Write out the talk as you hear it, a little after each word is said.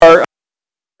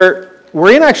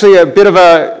We're in actually a bit of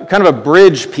a kind of a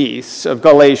bridge piece of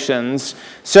Galatians.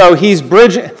 So he's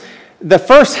bridging. The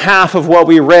first half of what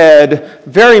we read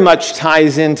very much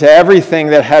ties into everything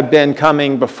that had been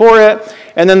coming before it.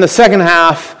 And then the second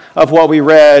half of what we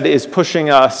read is pushing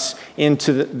us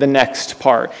into the next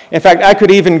part. In fact, I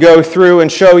could even go through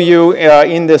and show you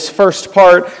in this first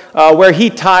part where he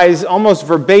ties almost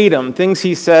verbatim things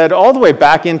he said all the way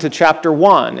back into chapter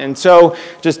 1. And so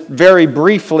just very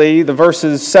briefly, the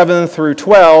verses 7 through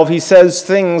 12, he says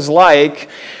things like,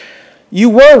 "You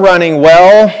were running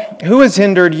well. Who has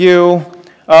hindered you?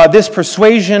 This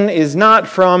persuasion is not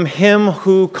from him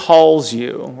who calls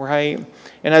you," right?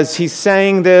 And as he's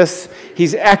saying this,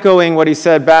 he's echoing what he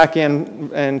said back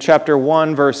in chapter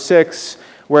 1, verse 6,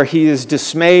 where he is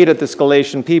dismayed at this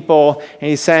Galatian people. And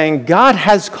he's saying, God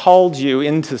has called you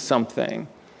into something,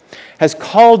 has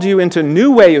called you into a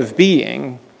new way of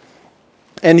being,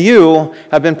 and you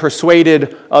have been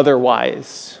persuaded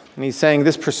otherwise. And he's saying,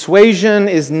 this persuasion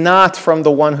is not from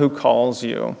the one who calls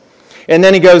you. And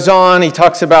then he goes on, he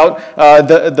talks about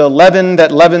the leaven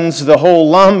that leavens the whole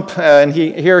lump, and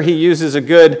here he uses a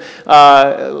good,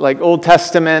 like Old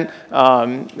Testament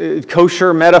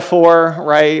kosher metaphor,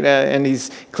 right? And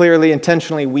he's clearly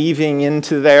intentionally weaving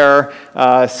into there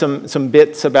some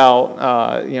bits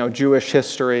about Jewish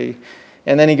history.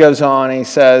 And then he goes on and he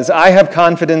says, "I have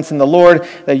confidence in the Lord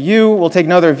that you will take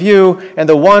another view, and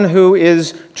the one who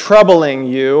is troubling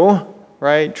you,"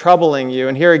 right? Troubling you.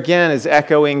 And here again is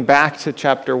echoing back to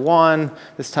chapter 1,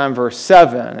 this time verse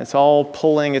 7. It's all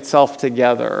pulling itself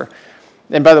together.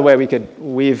 And by the way, we could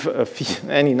weave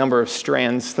any number of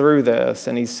strands through this.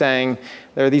 And he's saying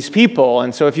there are these people.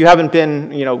 And so if you haven't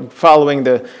been, following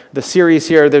the series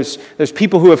here, there's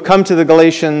people who have come to the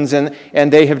Galatians and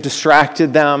they have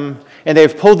distracted them. And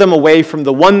they've pulled them away from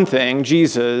the one thing,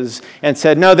 Jesus, and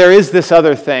said, no, there is this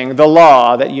other thing, the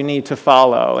law, that you need to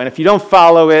follow. And if you don't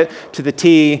follow it to the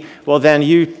T, well, then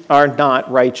you are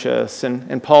not righteous.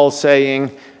 And Paul's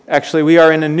saying, actually, we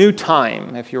are in a new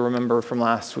time, if you remember from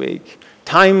last week.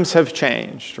 Times have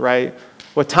changed, right?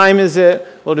 What time is it?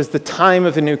 Well, it is the time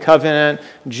of the new covenant.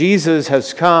 Jesus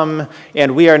has come,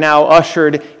 and we are now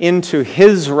ushered into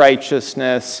his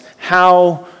righteousness.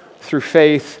 How? Through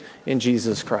faith in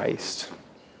Jesus Christ.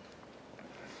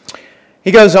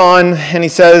 He goes on and he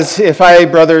says, "If I,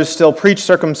 brothers, still preach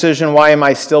circumcision, why am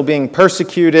I still being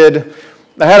persecuted?"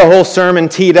 I had a whole sermon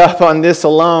teed up on this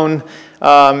alone,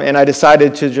 and I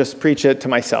decided to just preach it to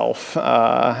myself.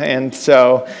 And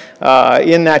so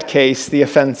in that case, the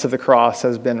offense of the cross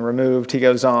has been removed. He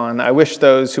goes on, "I wish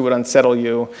those who would unsettle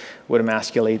you would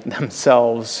emasculate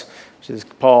themselves," which is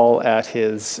Paul at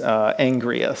his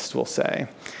angriest, we'll say.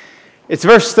 It's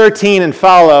verse 13 and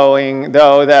following,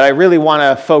 though, that I really want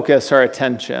to focus our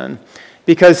attention.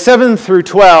 Because 7 through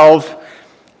 12,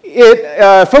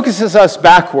 it focuses us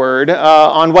backward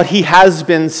on what he has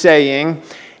been saying.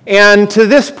 And to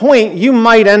this point, you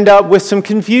might end up with some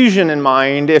confusion in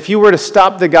mind if you were to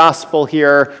stop the gospel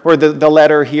here, or the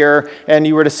letter here, and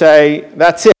you were to say,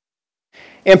 that's it.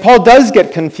 And Paul does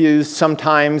get confused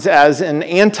sometimes as an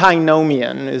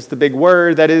antinomian is the big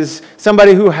word. That is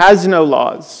somebody who has no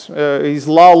laws. He's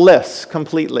lawless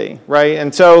completely, right?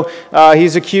 And so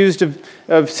he's accused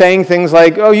of saying things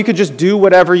like, oh, you could just do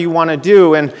whatever you want to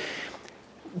do. And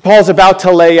Paul's about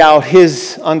to lay out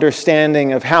his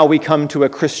understanding of how we come to a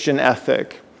Christian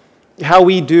ethic, how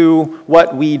we do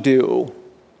what we do.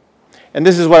 And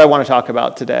this is what I want to talk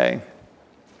about today.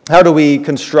 How do we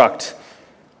construct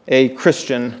a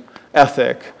Christian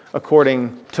ethic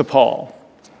according to Paul?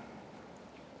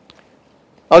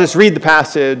 I'll just read the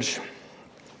passage,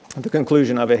 the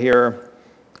conclusion of it here,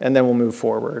 and then we'll move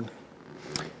forward.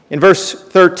 In verse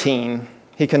 13,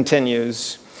 he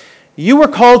continues, "You were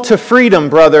called to freedom,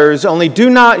 brothers, only do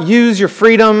not use your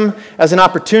freedom as an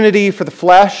opportunity for the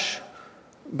flesh,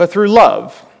 but through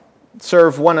love,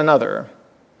 serve one another.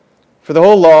 For the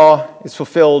whole law is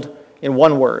fulfilled in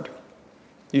one word.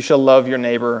 You shall love your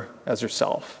neighbor as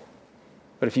yourself.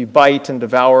 But if you bite and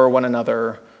devour one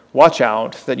another, watch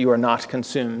out that you are not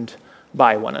consumed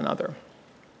by one another."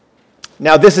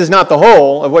 Now, this is not the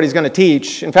whole of what he's going to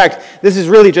teach. In fact, this is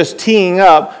really just teeing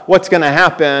up what's going to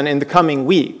happen in the coming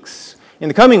weeks. In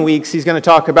the coming weeks, he's going to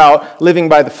talk about living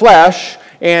by the flesh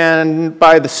and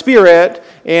by the Spirit.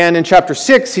 And in chapter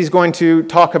 6, he's going to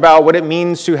talk about what it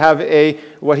means to have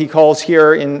what he calls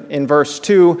here in verse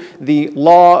 2, the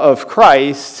law of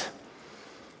Christ.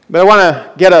 But I want to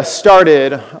get us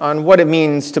started on what it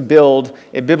means to build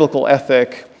a biblical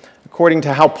ethic according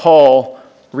to how Paul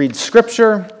reads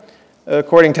Scripture,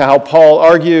 according to how Paul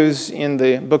argues in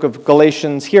the book of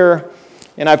Galatians here.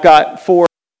 And I've got four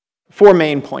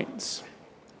main points.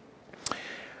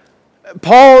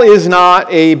 Paul is not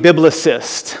a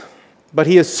biblicist, but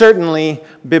he is certainly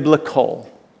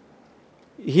biblical.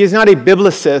 He is not a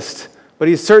biblicist, but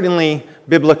he is certainly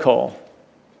biblical.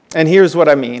 And here's what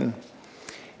I mean.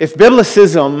 If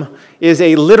biblicism is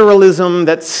a literalism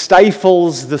that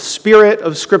stifles the spirit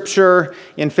of Scripture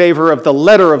in favor of the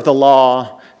letter of the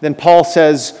law, then Paul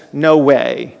says, no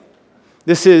way.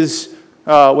 This is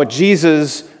what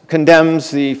Jesus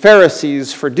condemns the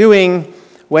Pharisees for doing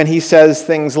when he says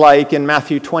things like in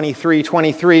Matthew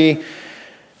 23:23,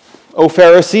 O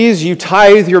Pharisees, you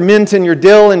tithe your mint and your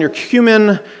dill and your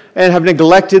cumin and have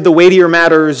neglected the weightier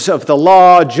matters of the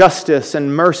law, justice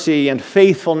and mercy and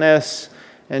faithfulness.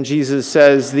 And Jesus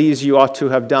says, these you ought to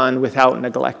have done without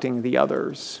neglecting the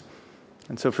others.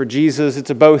 And so for Jesus, it's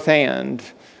a both and.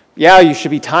 Yeah, you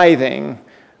should be tithing,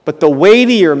 but the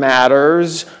weightier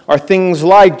matters are things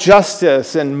like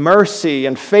justice and mercy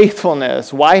and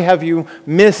faithfulness. Why have you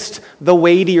missed the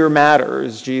weightier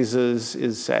matters, Jesus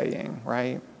is saying,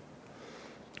 right?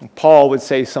 And Paul would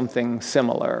say something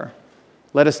similar.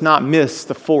 Let us not miss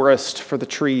the forest for the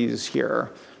trees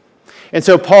here. And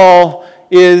so Paul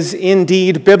is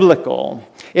indeed biblical.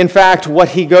 In fact, what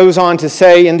he goes on to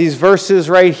say in these verses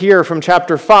right here from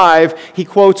chapter 5, he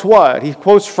quotes what? He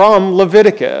quotes from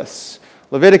Leviticus.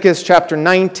 Leviticus chapter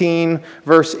 19,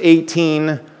 verse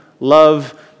 18,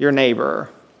 love your neighbor.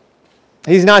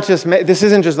 He's not just, this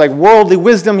isn't just like worldly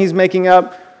wisdom he's making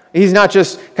up. He's not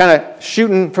just kind of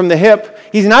shooting from the hip.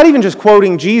 He's not even just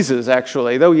quoting Jesus,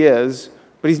 actually, though he is.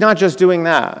 But he's not just doing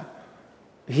that.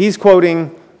 He's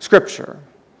quoting Scripture.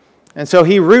 And so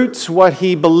he roots what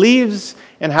he believes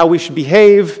and how we should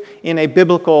behave in a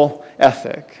biblical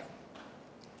ethic.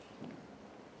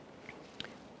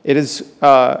 It is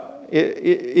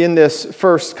in this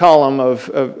first column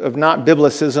of not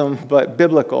biblicism, but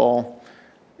biblical,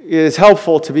 it is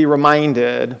helpful to be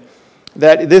reminded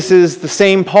that this is the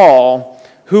same Paul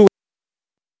who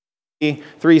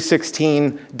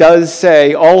 3:16 does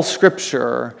say all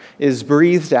Scripture is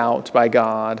breathed out by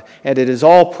God, and it is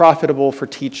all profitable for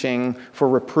teaching, for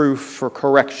reproof, for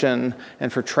correction,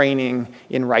 and for training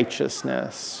in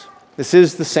righteousness. This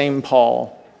is the same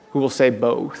Paul who will say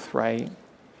both, right?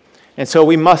 And so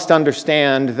we must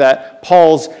understand that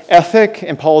Paul's ethic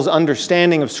and Paul's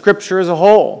understanding of Scripture as a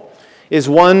whole is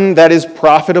one that is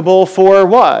profitable for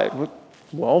what?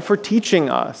 Well, for teaching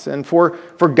us and for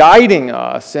guiding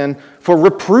us and for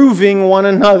reproving one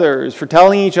another, for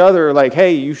telling each other like,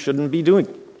 hey, you shouldn't be doing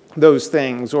those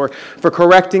things, or for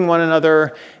correcting one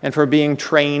another and for being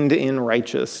trained in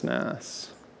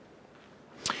righteousness.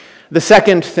 The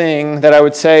second thing that I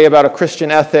would say about a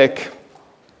Christian ethic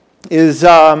is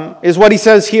what he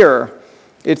says here.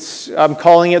 I'm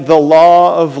calling it the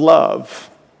law of love.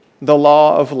 The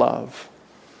law of love.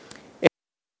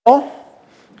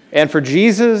 And for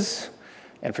Jesus,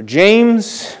 and for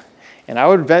James, and I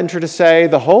would venture to say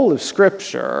the whole of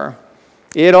Scripture,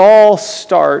 it all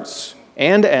starts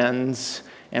and ends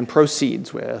and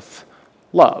proceeds with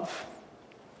love.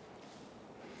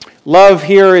 Love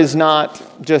here is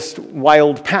not just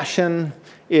wild passion.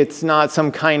 It's not some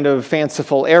kind of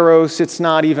fanciful eros. It's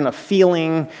not even a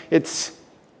feeling. It's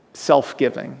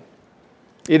self-giving.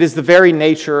 It is the very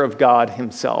nature of God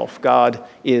himself. God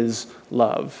is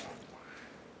love.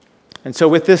 And so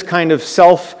with this kind of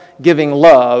self-giving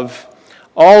love,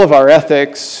 all of our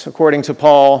ethics, according to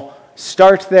Paul,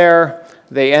 start there,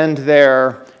 they end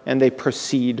there, and they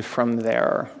proceed from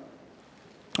there.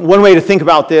 One way to think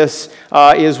about this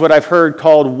is what I've heard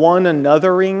called one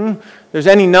anothering. There's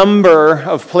any number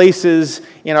of places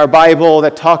in our Bible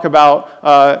that talk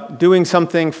about doing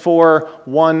something for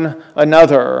one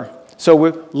another. So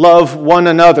we love one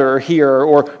another here,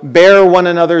 or bear one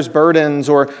another's burdens,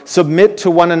 or submit to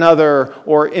one another,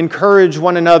 or encourage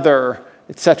one another,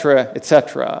 etc.,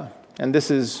 etc. And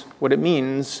this is what it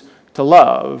means to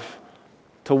love,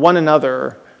 to one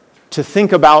another, to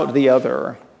think about the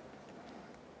other.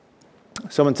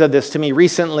 Someone said this to me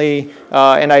recently,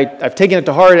 and I've taken it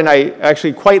to heart, and I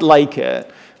actually quite like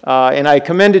it. And I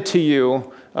commend it to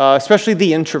you, especially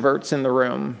the introverts in the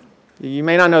room. You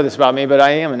may not know this about me, but I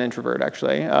am an introvert,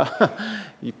 actually.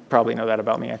 You probably know that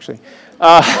about me, actually.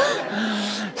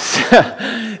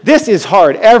 This is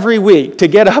hard every week to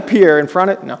get up here in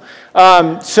front of... No.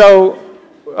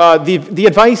 The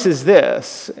advice is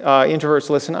this. Introverts,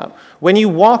 listen up. When you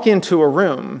walk into a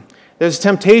room, there's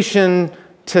temptation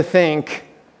to think,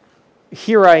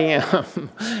 here I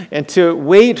am, and to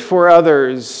wait for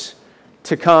others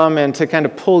to come and to kind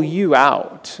of pull you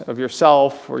out of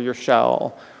yourself or your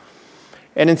shell.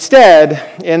 And instead,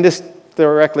 and this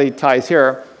directly ties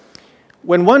here,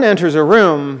 when one enters a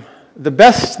room, the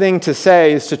best thing to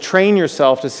say is to train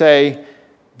yourself to say,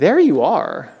 there you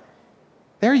are.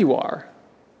 There you are,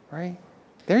 right?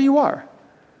 There you are.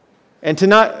 And to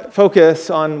not focus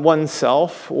on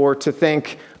oneself or to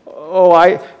think,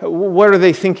 what are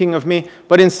they thinking of me?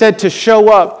 But instead to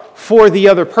show up for the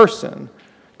other person,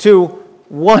 to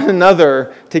one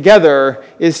another together,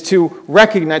 is to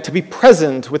recognize, to be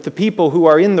present with the people who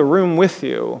are in the room with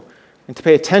you, and to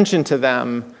pay attention to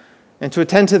them, and to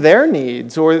attend to their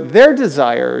needs or their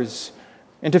desires,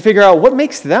 and to figure out what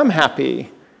makes them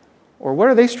happy, or what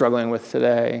are they struggling with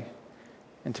today,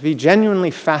 and to be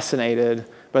genuinely fascinated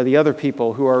by the other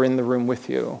people who are in the room with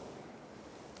you.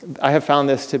 I have found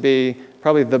this to be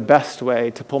probably the best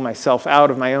way to pull myself out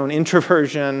of my own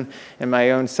introversion and my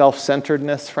own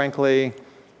self-centeredness, frankly,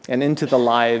 and into the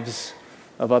lives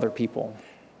of other people.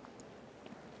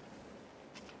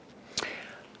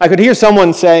 I could hear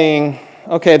someone saying,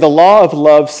 okay, the law of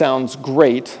love sounds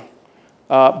great,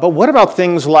 but what about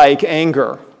things like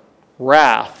anger,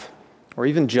 wrath, or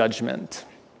even judgment?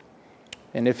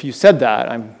 And if you said that,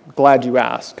 I'm glad you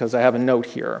asked, because I have a note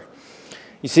here.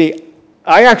 You see,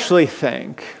 I actually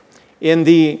think in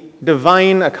the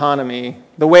divine economy,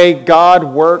 the way God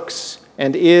works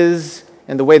and is,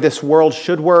 and the way this world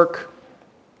should work,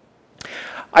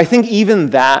 I think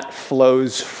even that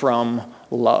flows from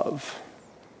love.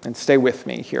 And stay with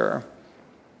me here.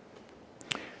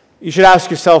 You should ask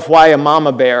yourself why a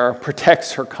mama bear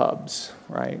protects her cubs,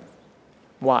 right?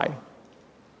 Why?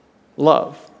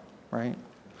 Love, right?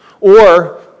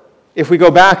 Or if we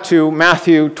go back to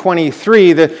Matthew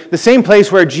 23, the same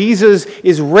place where Jesus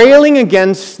is railing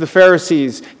against the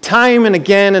Pharisees time and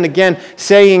again,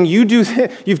 saying,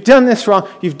 you've done this wrong,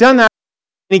 you've done that.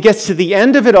 And he gets to the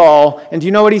end of it all, and do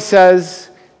you know what he says?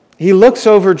 He looks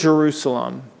over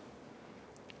Jerusalem,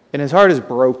 and his heart is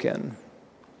broken.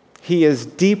 He is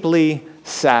deeply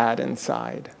sad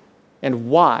inside. And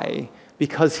why?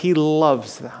 Because he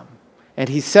loves them. And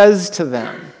he says to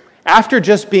them, after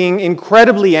just being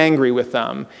incredibly angry with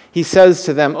them, he says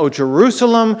to them, "O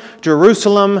Jerusalem,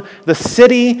 Jerusalem, the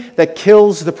city that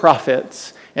kills the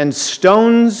prophets and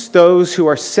stones those who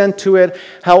are sent to it,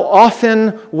 how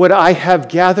often would I have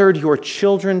gathered your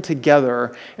children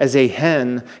together as a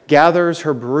hen gathers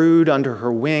her brood under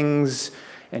her wings,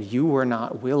 and you were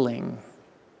not willing."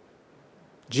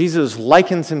 Jesus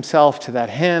likens himself to that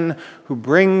hen who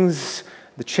brings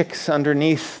the chicks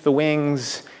underneath the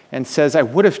wings and says, I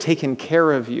would have taken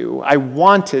care of you. I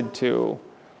wanted to.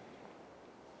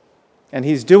 And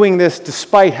he's doing this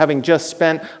despite having just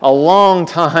spent a long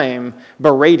time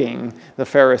berating the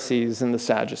Pharisees and the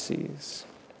Sadducees.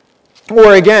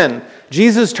 Or again,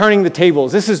 Jesus turning the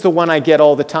tables. This is the one I get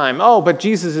all the time. Oh, but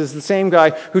Jesus is the same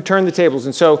guy who turned the tables,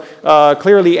 and so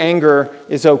clearly anger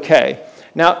is okay.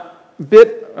 Now, a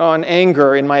bit on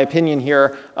anger, in my opinion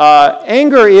here.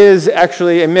 Anger is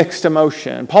actually a mixed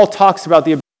emotion. Paul talks about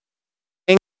the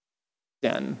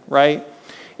sin, right?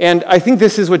 And I think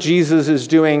this is what Jesus is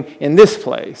doing in this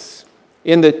place,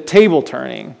 in the table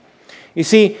turning. You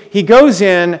see, he goes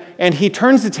in and he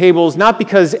turns the tables not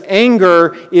because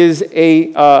anger is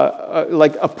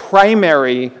like a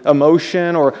primary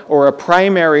emotion or a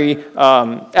primary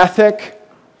ethic,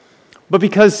 but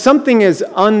because something is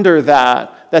under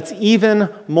that's even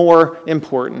more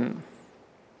important.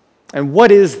 And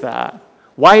what is that?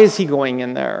 Why is he going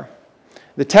in there?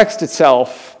 The text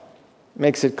itself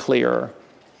makes it clear.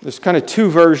 There's kind of two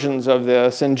versions of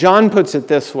this, and John puts it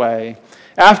this way.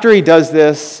 After he does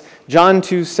this, John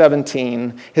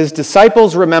 2:17, his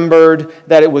disciples remembered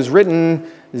that it was written,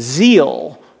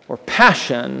 zeal or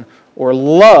passion or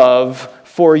love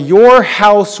for your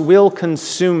house will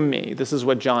consume me. This is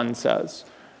what John says,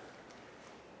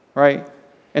 right?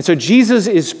 And so Jesus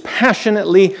is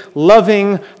passionately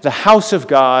loving the house of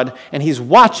God, and he's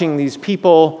watching these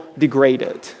people degrade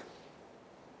it.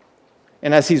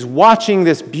 And as he's watching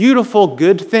this beautiful,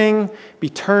 good thing be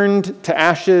turned to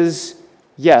ashes,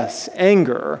 yes,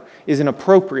 anger is an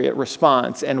appropriate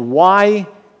response. And why?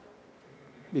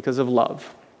 Because of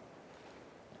love.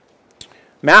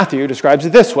 Matthew describes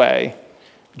it this way.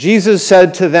 Jesus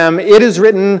said to them, "It is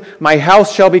written, my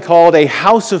house shall be called a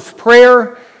house of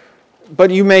prayer,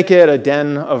 but you make it a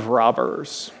den of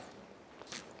robbers."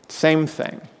 Same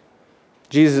thing.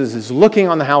 Jesus is looking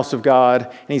on the house of God,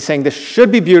 and he's saying, this should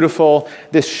be beautiful,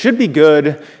 this should be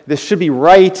good, this should be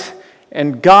right,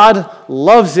 and God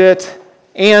loves it,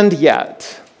 and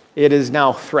yet it is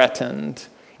now threatened.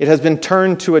 It has been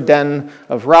turned to a den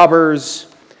of robbers,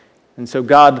 and so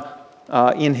God,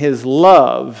 in his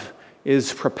love,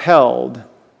 is propelled,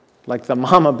 like the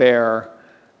mama bear,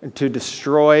 to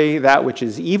destroy that which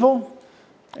is evil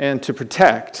and to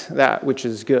protect that which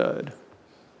is good.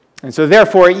 And so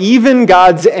therefore, even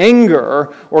God's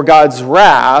anger or God's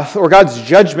wrath or God's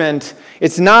judgment,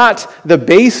 it's not the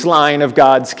baseline of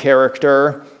God's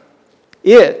character.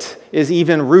 It is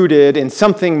even rooted in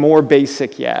something more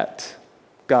basic yet,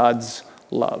 God's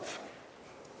love.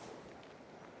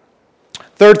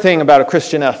 Third thing about a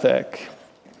Christian ethic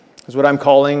is what I'm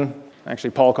calling,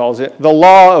 actually Paul calls it, the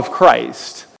law of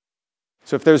Christ.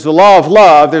 So if there's the law of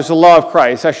love, there's the law of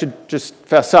Christ. I should just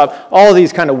fess up. All of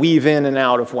these kind of weave in and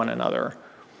out of one another.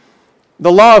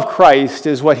 The law of Christ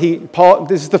is what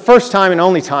this is the first time and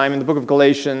only time in the book of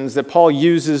Galatians that Paul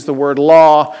uses the word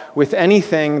law with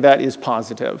anything that is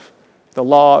positive. The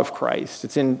law of Christ.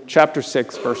 It's in chapter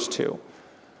 6, verse 2.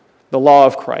 The law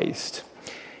of Christ.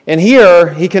 And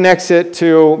here he connects it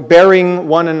to bearing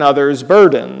one another's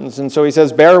burdens. And so he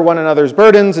says, bear one another's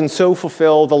burdens and so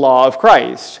fulfill the law of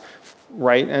Christ.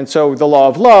 Right? And so the law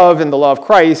of love and the law of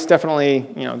Christ definitely,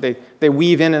 they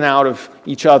weave in and out of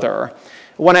each other.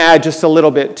 I want to add just a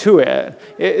little bit to it.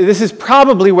 This is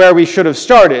probably where we should have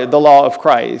started, the law of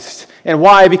Christ. And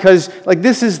why? Because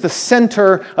this is the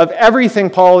center of everything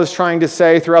Paul is trying to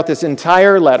say throughout this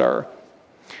entire letter.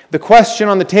 The question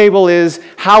on the table is,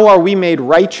 how are we made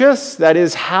righteous? That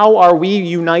is, how are we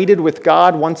united with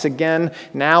God once again,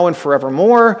 now and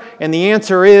forevermore? And the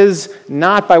answer is,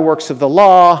 not by works of the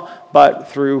law, but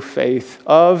through faith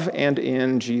of and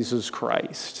in Jesus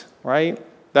Christ. Right?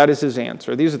 That is his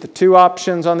answer. These are the two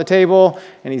options on the table,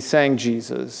 and he's saying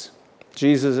Jesus.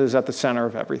 Jesus is at the center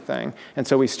of everything. And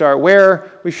so we start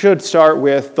where? We should start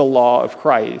with the law of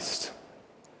Christ.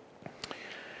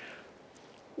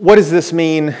 What does this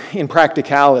mean in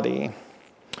practicality?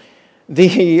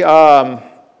 The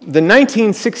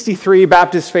 1963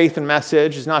 Baptist Faith and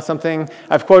Message is not something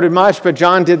I've quoted much, but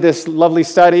John did this lovely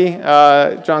study.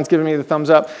 John's giving me the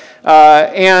thumbs up.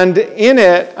 And in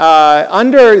it,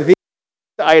 under the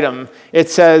item, it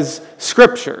says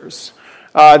Scriptures.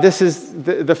 This is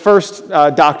the first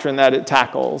doctrine that it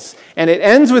tackles. And it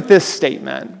ends with this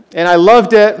statement. And I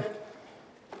loved it.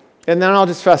 And then I'll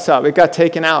just fess up. It got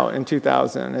taken out in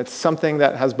 2000. It's something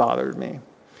that has bothered me.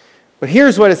 But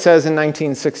here's what it says in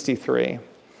 1963.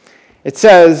 It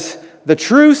says, the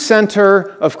true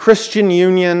center of Christian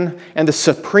union and the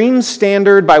supreme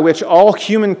standard by which all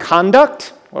human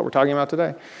conduct, what we're talking about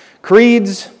today,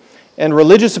 creeds and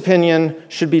religious opinion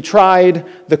should be tried,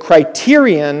 the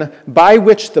criterion by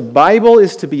which the Bible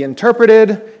is to be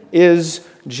interpreted is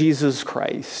Jesus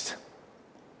Christ.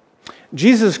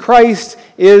 Jesus Christ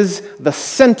is the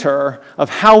center of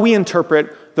how we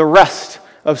interpret the rest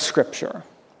of Scripture.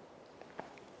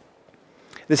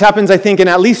 This happens, I think, in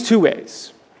at least two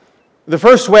ways. The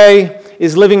first way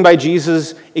is living by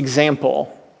Jesus'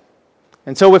 example.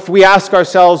 And so if we ask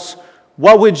ourselves,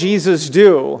 what would Jesus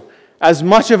do? As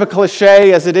much of a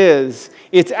cliche as it is,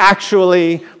 it's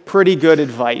actually pretty good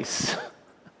advice.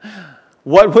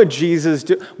 What would Jesus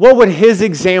do? What would his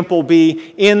example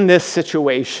be in this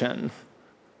situation?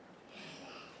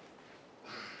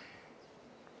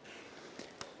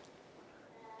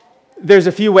 There's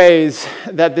a few ways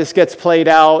that this gets played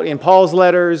out in Paul's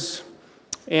letters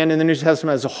and in the New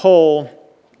Testament as a whole.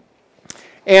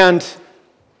 And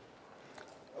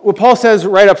what Paul says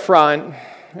right up front,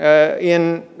 I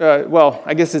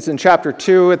guess it's in chapter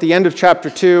 2, at the end of chapter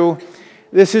 2,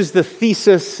 this is the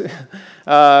thesis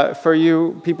for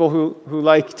you people who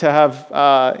like to have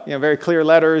very clear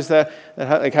letters that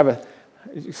have a.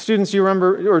 Students, do you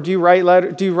remember, or do you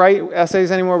write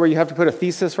essays anymore where you have to put a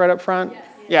thesis right up front? Yes.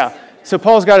 Yeah. So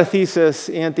Paul's got a thesis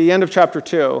at the end of chapter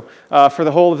 2 for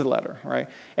the whole of the letter, right?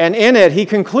 And in it, he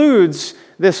concludes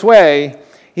this way.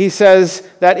 He says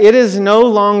that it is no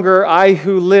longer I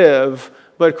who live,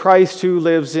 but Christ who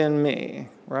lives in me,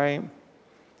 right?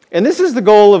 And this is the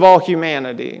goal of all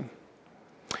humanity.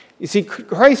 You see,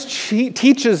 Christ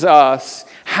teaches us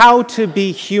how to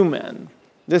be human.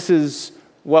 This is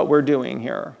what we're doing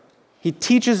here. He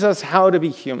teaches us how to be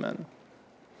human.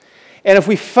 And if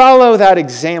we follow that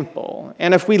example,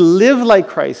 and if we live like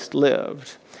Christ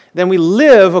lived, then we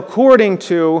live according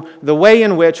to the way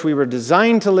in which we were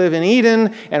designed to live in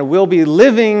Eden, and we'll be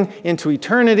living into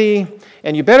eternity.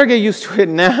 And you better get used to it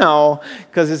now,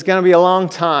 because it's going to be a long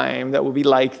time that will be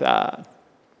like that.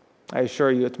 I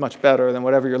assure you it's much better than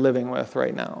whatever you're living with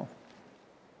right now.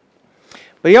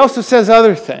 But he also says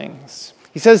other things.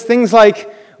 He says things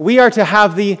like, we are to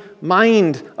have the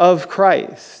mind of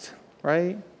Christ,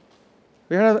 right?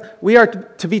 We are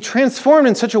to be transformed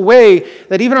in such a way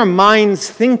that even our minds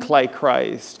think like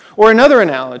Christ. Or another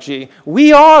analogy,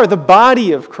 we are the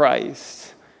body of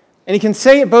Christ. And he can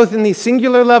say it both in the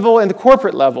singular level and the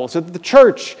corporate level. So the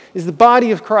church is the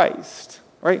body of Christ.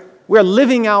 right? We're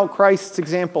living out Christ's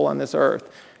example on this earth.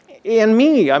 And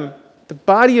me, I'm the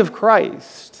body of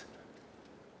Christ.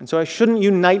 And so I shouldn't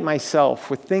unite myself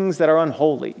with things that are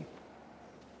unholy.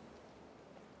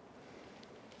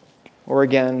 Or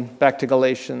again, back to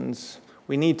Galatians,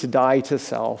 we need to die to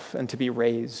self and to be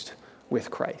raised with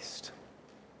Christ.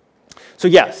 So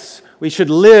yes, we should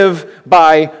live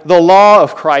by the law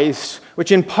of Christ,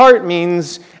 which in part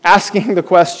means asking the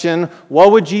question,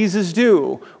 what would Jesus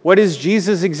do? What is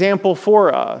Jesus' example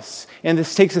for us? And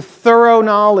this takes a thorough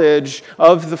knowledge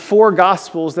of the four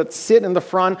Gospels that sit in the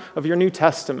front of your New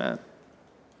Testament.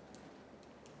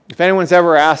 If anyone's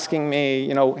ever asking me,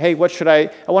 hey, what should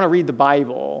I want to read the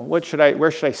Bible. Where should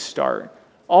I start?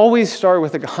 Always start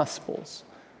with the Gospels.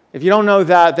 If you don't know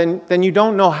that, then you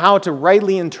don't know how to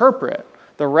rightly interpret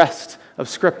the rest of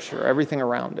Scripture, everything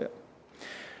around it.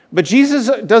 But Jesus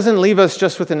doesn't leave us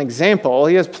just with an example.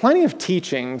 He has plenty of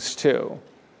teachings, too.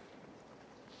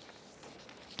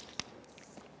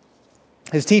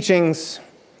 His teachings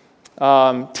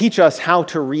teach us how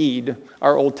to read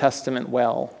our Old Testament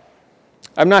well.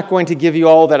 I'm not going to give you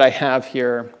all that I have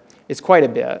here. It's quite a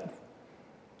bit.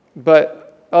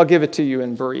 But I'll give it to you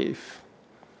in brief.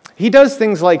 He does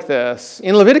things like this.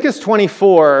 In Leviticus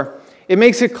 24, it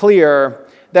makes it clear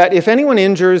that if anyone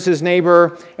injures his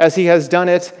neighbor as he has done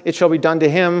it, it shall be done to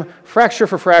him, fracture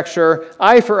for fracture,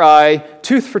 eye for eye,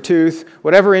 tooth for tooth.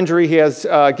 Whatever injury he has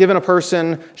given a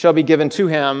person shall be given to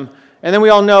him. And then we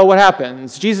all know what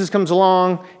happens. Jesus comes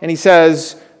along and he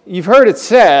says, you've heard it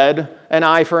said, an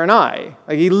eye for an eye.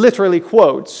 Like he literally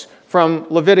quotes from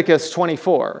Leviticus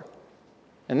 24.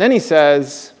 And then he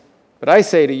says, but I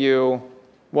say to you,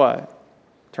 what?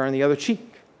 Turn the other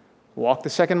cheek. Walk the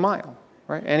second mile.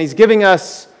 Right? And he's giving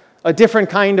us a different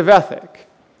kind of ethic.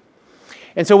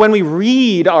 And so when we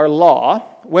read our law,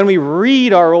 when we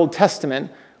read our Old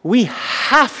Testament, we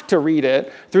have to read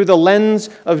it through the lens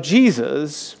of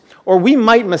Jesus, or we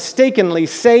might mistakenly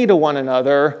say to one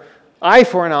another, eye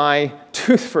for an eye,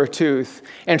 tooth for a tooth,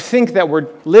 and think that we're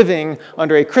living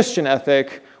under a Christian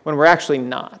ethic when we're actually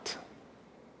not.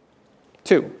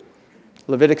 2,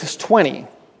 Leviticus 20.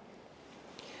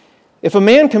 If a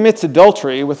man commits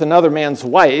adultery with another man's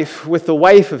wife, with the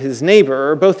wife of his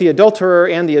neighbor, both the adulterer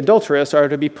and the adulteress are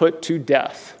to be put to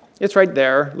death. It's right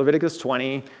there, Leviticus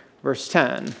 20, verse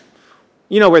 10.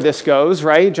 You know where this goes,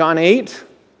 right? John 8,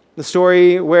 the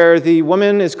story where the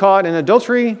woman is caught in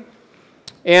adultery.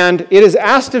 And it is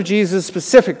asked of Jesus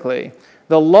specifically,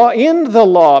 in the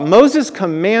law, Moses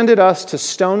commanded us to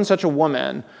stone such a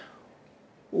woman.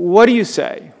 What do you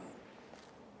say?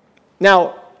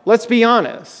 Now, let's be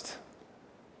honest.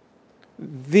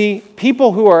 The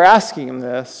people who are asking him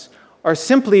this are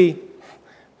simply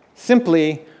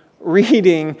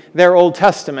reading their Old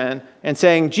Testament and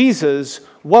saying, Jesus,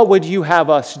 what would you have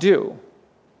us do?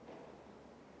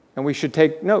 And we should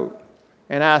take note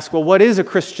and ask, well, what is a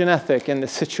Christian ethic in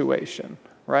this situation,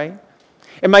 right?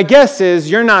 And my guess is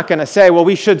you're not going to say, well,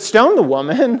 we should stone the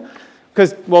woman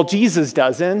because, well, Jesus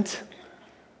doesn't.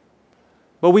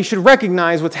 But we should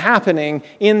recognize what's happening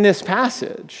in this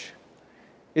passage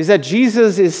is that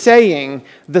Jesus is saying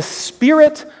the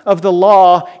spirit of the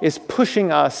law is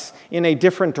pushing us in a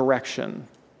different direction.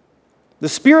 The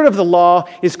spirit of the law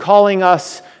is calling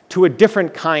us to a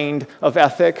different kind of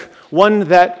ethic, one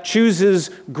that chooses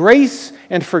grace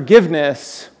and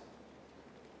forgiveness,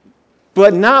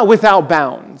 but not without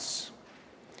bounds.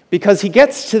 Because he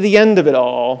gets to the end of it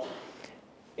all,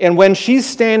 and when she's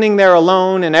standing there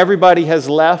alone and everybody has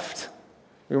left,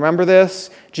 remember this?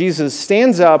 Jesus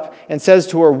stands up and says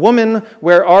to her, woman,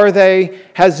 where are they?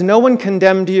 Has no one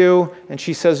condemned you? And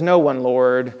she says, no one,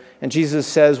 Lord. And Jesus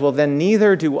says, well, then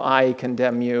neither do I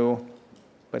condemn you.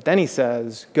 But then he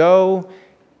says, go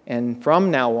and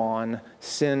from now on,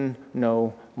 sin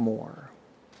no more.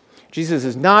 Jesus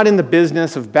is not in the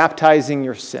business of baptizing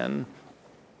your sin.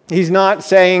 He's not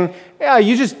saying, yeah,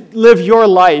 you just live your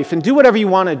life and do whatever you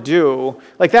want to do.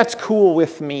 Like, that's cool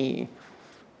with me.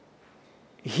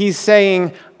 He's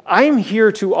saying, I'm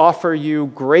here to offer you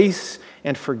grace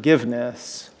and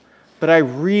forgiveness, but I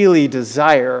really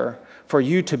desire for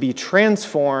you to be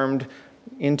transformed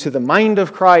into the mind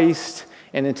of Christ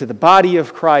and into the body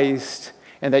of Christ,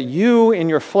 and that you in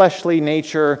your fleshly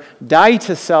nature die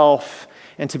to self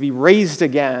and to be raised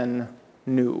again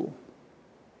new.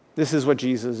 This is what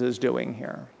Jesus is doing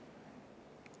here.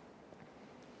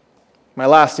 My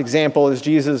last example is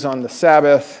Jesus on the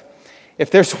Sabbath. If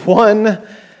there's one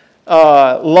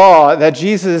law that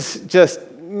Jesus just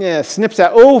snips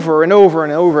at over and over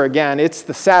and over again, it's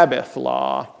the Sabbath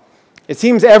law. It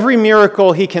seems every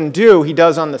miracle he can do, he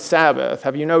does on the Sabbath.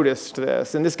 Have you noticed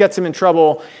this? And this gets him in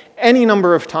trouble any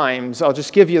number of times. I'll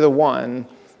just give you the one.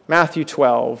 Matthew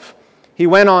 12. He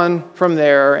went on from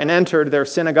there and entered their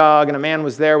synagogue, and a man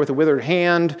was there with a withered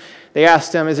hand. They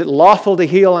asked him, "Is it lawful to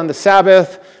heal on the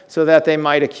Sabbath?" so that they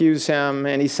might accuse him.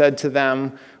 And he said to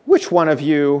them, "Which one of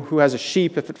you who has a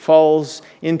sheep, if it falls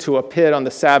into a pit on the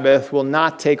Sabbath, will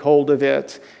not take hold of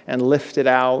it and lift it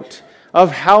out?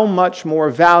 Of how much more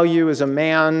value is a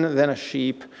man than a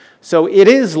sheep? So it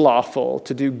is lawful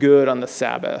to do good on the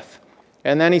Sabbath."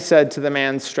 And then he said to the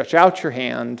man, "Stretch out your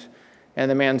hand." And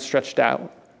the man stretched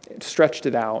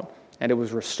it out, and it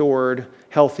was restored,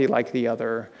 healthy like the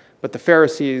other. But the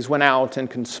Pharisees went out and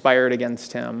conspired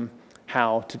against him,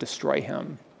 how to destroy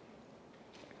him.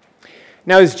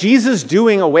 Now, is Jesus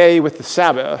doing away with the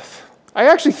Sabbath? I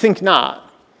actually think not.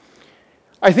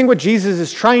 I think what Jesus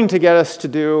is trying to get us to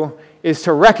do is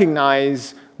to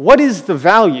recognize what is the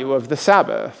value of the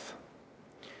Sabbath.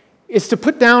 It's to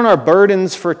put down our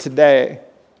burdens for today,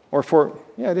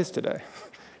 it is today,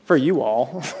 for you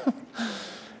all.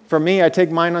 For me, I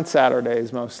take mine on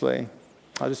Saturdays mostly.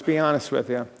 I'll just be honest with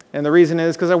you. And the reason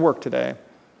is because I work today.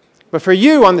 But for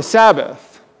you on the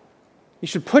Sabbath, you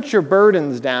should put your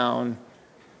burdens down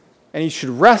and you should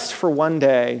rest for one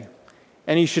day.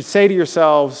 And you should say to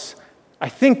yourselves, I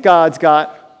think God's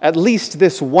got at least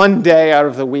this one day out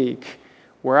of the week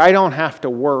where I don't have to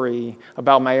worry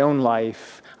about my own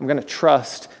life. I'm going to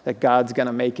trust that God's going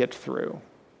to make it through.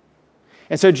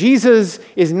 And so Jesus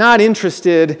is not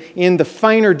interested in the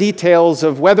finer details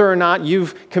of whether or not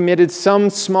you've committed some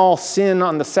small sin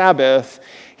on the Sabbath.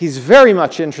 He's very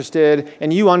much interested in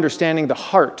you understanding the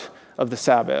heart of the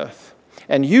Sabbath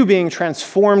and you being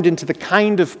transformed into the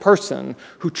kind of person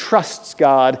who trusts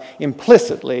God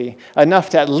implicitly enough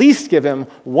to at least give him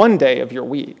one day of your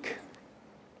week.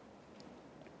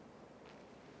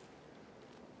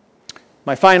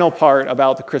 My final part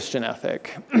about the Christian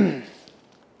ethic.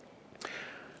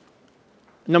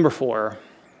 Number 4,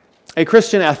 a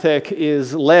Christian ethic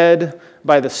is led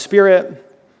by the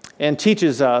Spirit and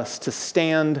teaches us to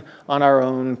stand on our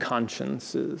own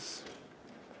consciences.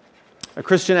 A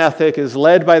Christian ethic is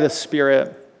led by the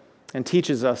Spirit and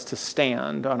teaches us to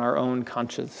stand on our own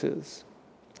consciences.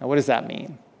 Now, what does that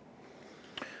mean?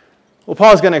 Well,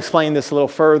 Paul's going to explain this a little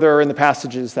further in the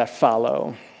passages that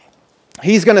follow.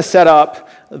 He's going to set up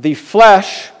the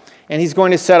flesh and he's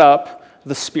going to set up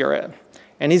the Spirit.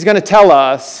 And he's going to tell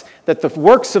us that the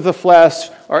works of the flesh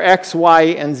are X, Y,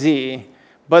 and Z,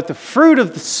 but the fruit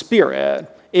of the Spirit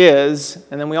is,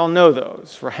 and then we all know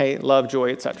those, right? Love,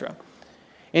 joy, etc.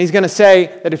 And he's going to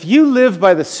say that if you live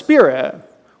by the Spirit,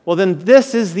 well, then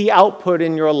this is the output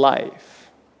in your life.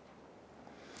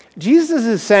 Jesus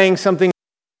is saying something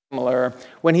similar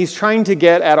when he's trying to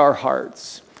get at our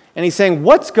hearts. And he's saying,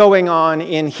 what's going on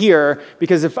in here?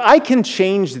 Because if I can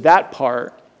change that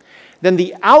part, then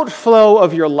the outflow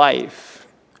of your life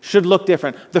should look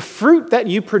different. The fruit that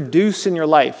you produce in your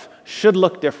life should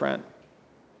look different.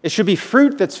 It should be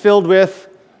fruit that's filled with,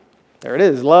 there it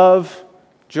is, love,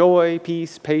 joy,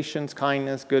 peace, patience,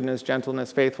 kindness, goodness,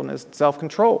 gentleness, faithfulness,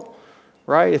 self-control,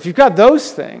 right? If you've got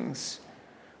those things,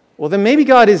 well, then maybe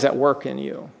God is at work in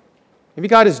you. Maybe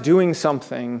God is doing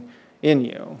something in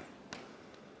you.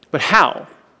 But how?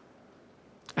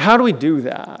 How do we do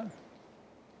that?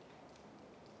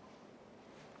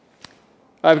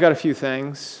 I've got a few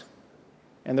things,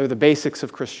 and they're the basics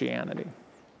of Christianity.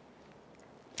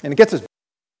 And it gets us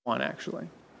one, actually.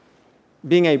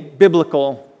 Being a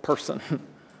biblical person.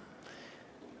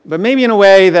 But maybe in a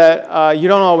way that you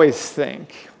don't always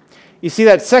think. You see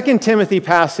that 2 Timothy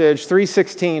passage,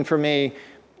 3:16 for me,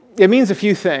 it means a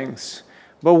few things.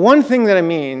 But one thing that it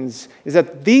means is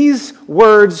that these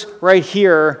words right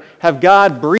here have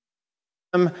God breathed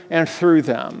them and through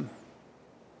them.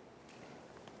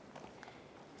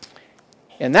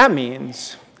 And that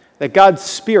means that God's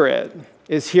Spirit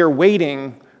is here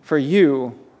waiting for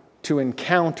you to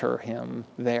encounter him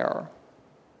there.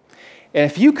 And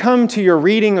if you come to your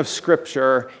reading of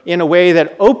Scripture in a way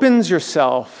that opens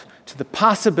yourself to the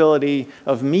possibility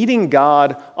of meeting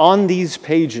God on these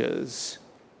pages,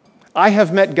 I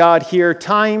have met God here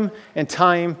time and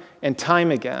time and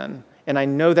time again, and I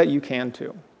know that you can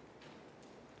too.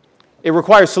 It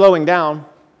requires slowing down.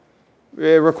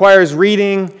 It requires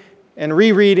reading and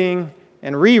rereading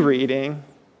and rereading.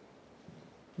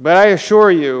 But I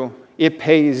assure you, it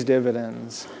pays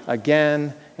dividends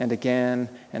again and again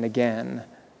and again.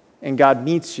 And God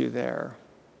meets you there.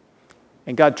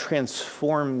 And God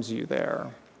transforms you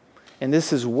there. And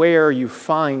this is where you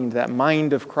find that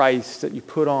mind of Christ that you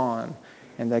put on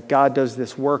and that God does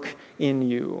this work in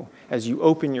you as you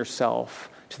open yourself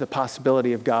to the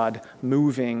possibility of God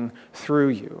moving through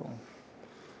you.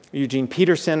 Eugene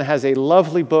Peterson has a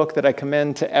lovely book that I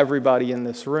commend to everybody in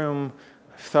this room.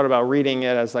 I've thought about reading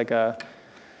it as like a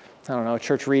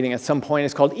church reading at some point.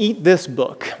 It's called Eat This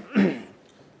Book. And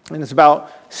it's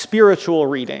about spiritual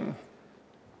reading.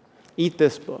 Eat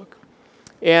this book.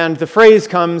 And the phrase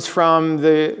comes from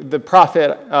the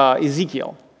prophet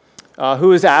Ezekiel,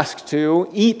 who is asked to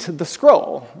eat the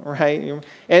scroll, right?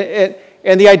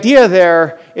 And the idea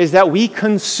there is that we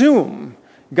consume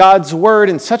God's word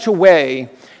in such a way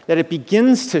that it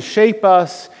begins to shape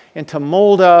us and to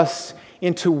mold us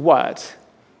into what?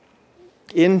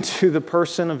 Into the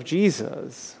person of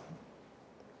Jesus.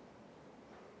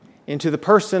 Into the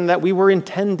person that we were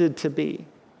intended to be.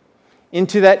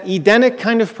 Into that Edenic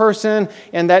kind of person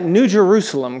and that New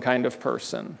Jerusalem kind of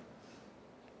person.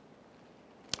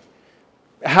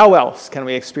 How else can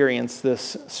we experience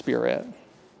this Spirit?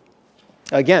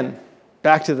 Again,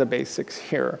 back to the basics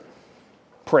here.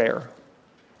 Prayer.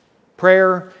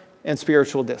 Prayer and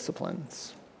spiritual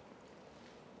disciplines.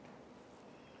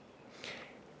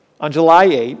 On July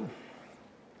 8,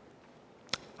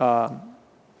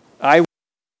 I will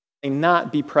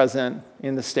not be present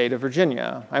in the state of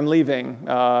Virginia. I'm leaving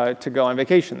to go on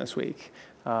vacation this week.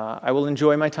 I will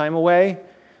enjoy my time away,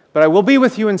 but I will be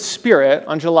with you in spirit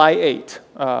on July 8,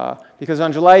 because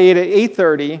on July 8 at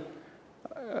 8:30,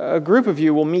 a group of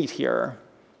you will meet here,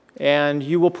 and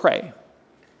you will pray.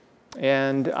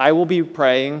 And I will be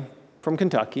praying from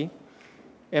Kentucky.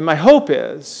 And my hope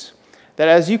is that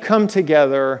as you come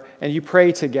together and you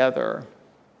pray together,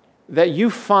 that you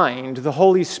find the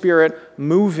Holy Spirit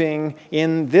moving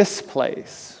in this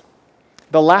place.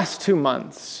 The last 2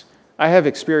 months, I have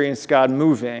experienced God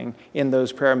moving in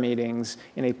those prayer meetings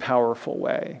in a powerful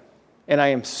way. And I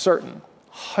am certain,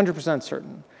 100%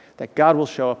 certain, that God will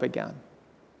show up again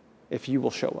if you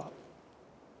will show up.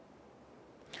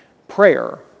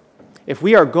 Prayer. If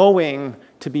we are going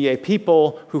to be a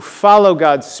people who follow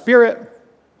God's Spirit,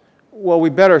 well, we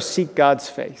better seek God's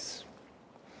face.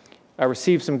 I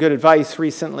received some good advice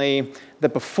recently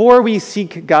that before we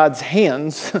seek God's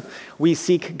hands, we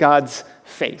seek God's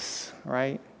face,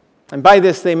 right? And by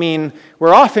this, they mean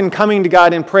we're often coming to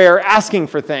God in prayer asking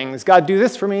for things. God, do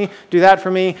this for me, do that for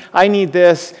me. I need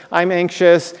this. I'm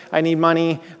anxious. I need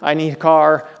money. I need a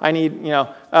car. I need,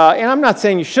 and I'm not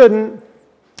saying you shouldn't,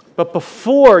 but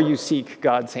before you seek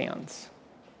God's hands,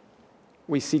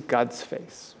 we seek God's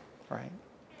face, right?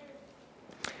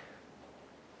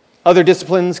 Other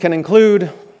disciplines can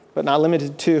include, but not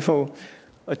limited to,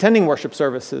 attending worship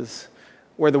services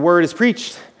where the word is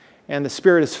preached and the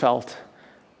Spirit is felt.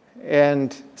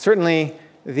 And certainly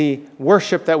the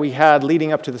worship that we had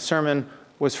leading up to the sermon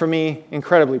was, for me,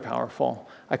 incredibly powerful.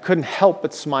 I couldn't help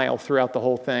but smile throughout the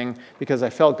whole thing because I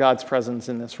felt God's presence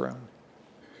in this room.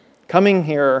 Coming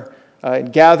here,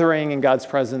 gathering in God's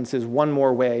presence is one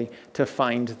more way to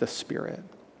find the Spirit.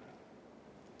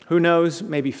 Who knows,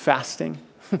 maybe fasting.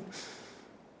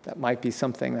 That might be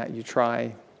something that you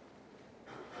try.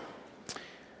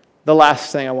 The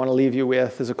last thing I want to leave you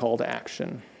with is a call to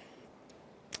action.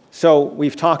 So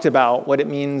we've talked about what it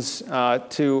means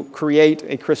to create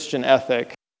a Christian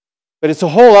ethic. But it's a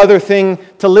whole other thing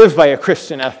to live by a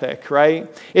Christian ethic, right?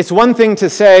 It's one thing to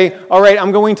say, all right,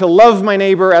 I'm going to love my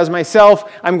neighbor as myself.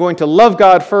 I'm going to love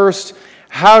God first.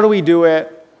 How do we do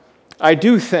it? I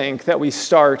do think that we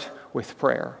start with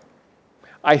prayer.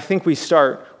 I think we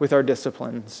start with our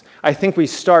disciplines. I think we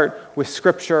start with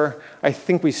Scripture. I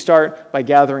think we start by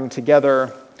gathering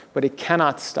together, but it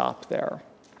cannot stop there.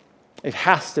 It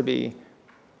has to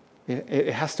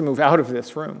move out of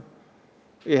this room.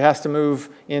 It has to move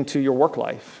into your work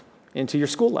life, into your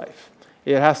school life.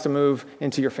 It has to move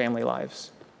into your family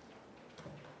lives.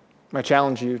 My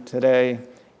challenge to you today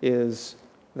is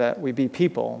that we be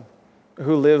people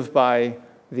who live by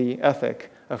the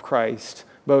ethic of Christ,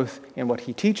 both in what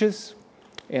he teaches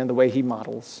and the way he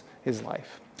models his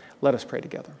life. Let us pray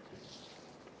together.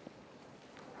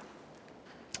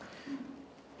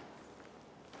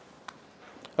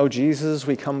 Oh, Jesus,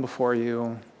 we come before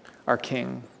you, our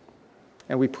King,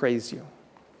 and we praise you.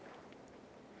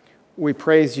 We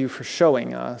praise you for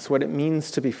showing us what it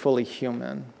means to be fully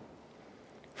human,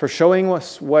 for showing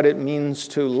us what it means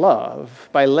to love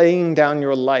by laying down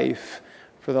your life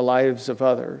for the lives of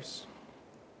others.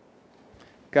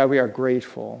 God, we are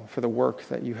grateful for the work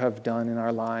that you have done in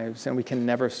our lives, and we can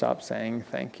never stop saying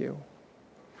thank you.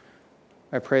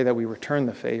 I pray that we return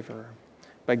the favor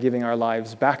by giving our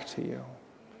lives back to you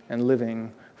and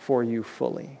living for you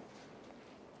fully.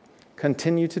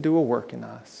 Continue to do a work in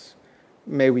us.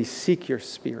 May we seek your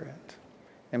Spirit,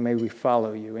 and may we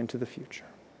follow you into the future.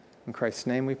 In Christ's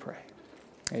name we pray.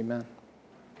 Amen.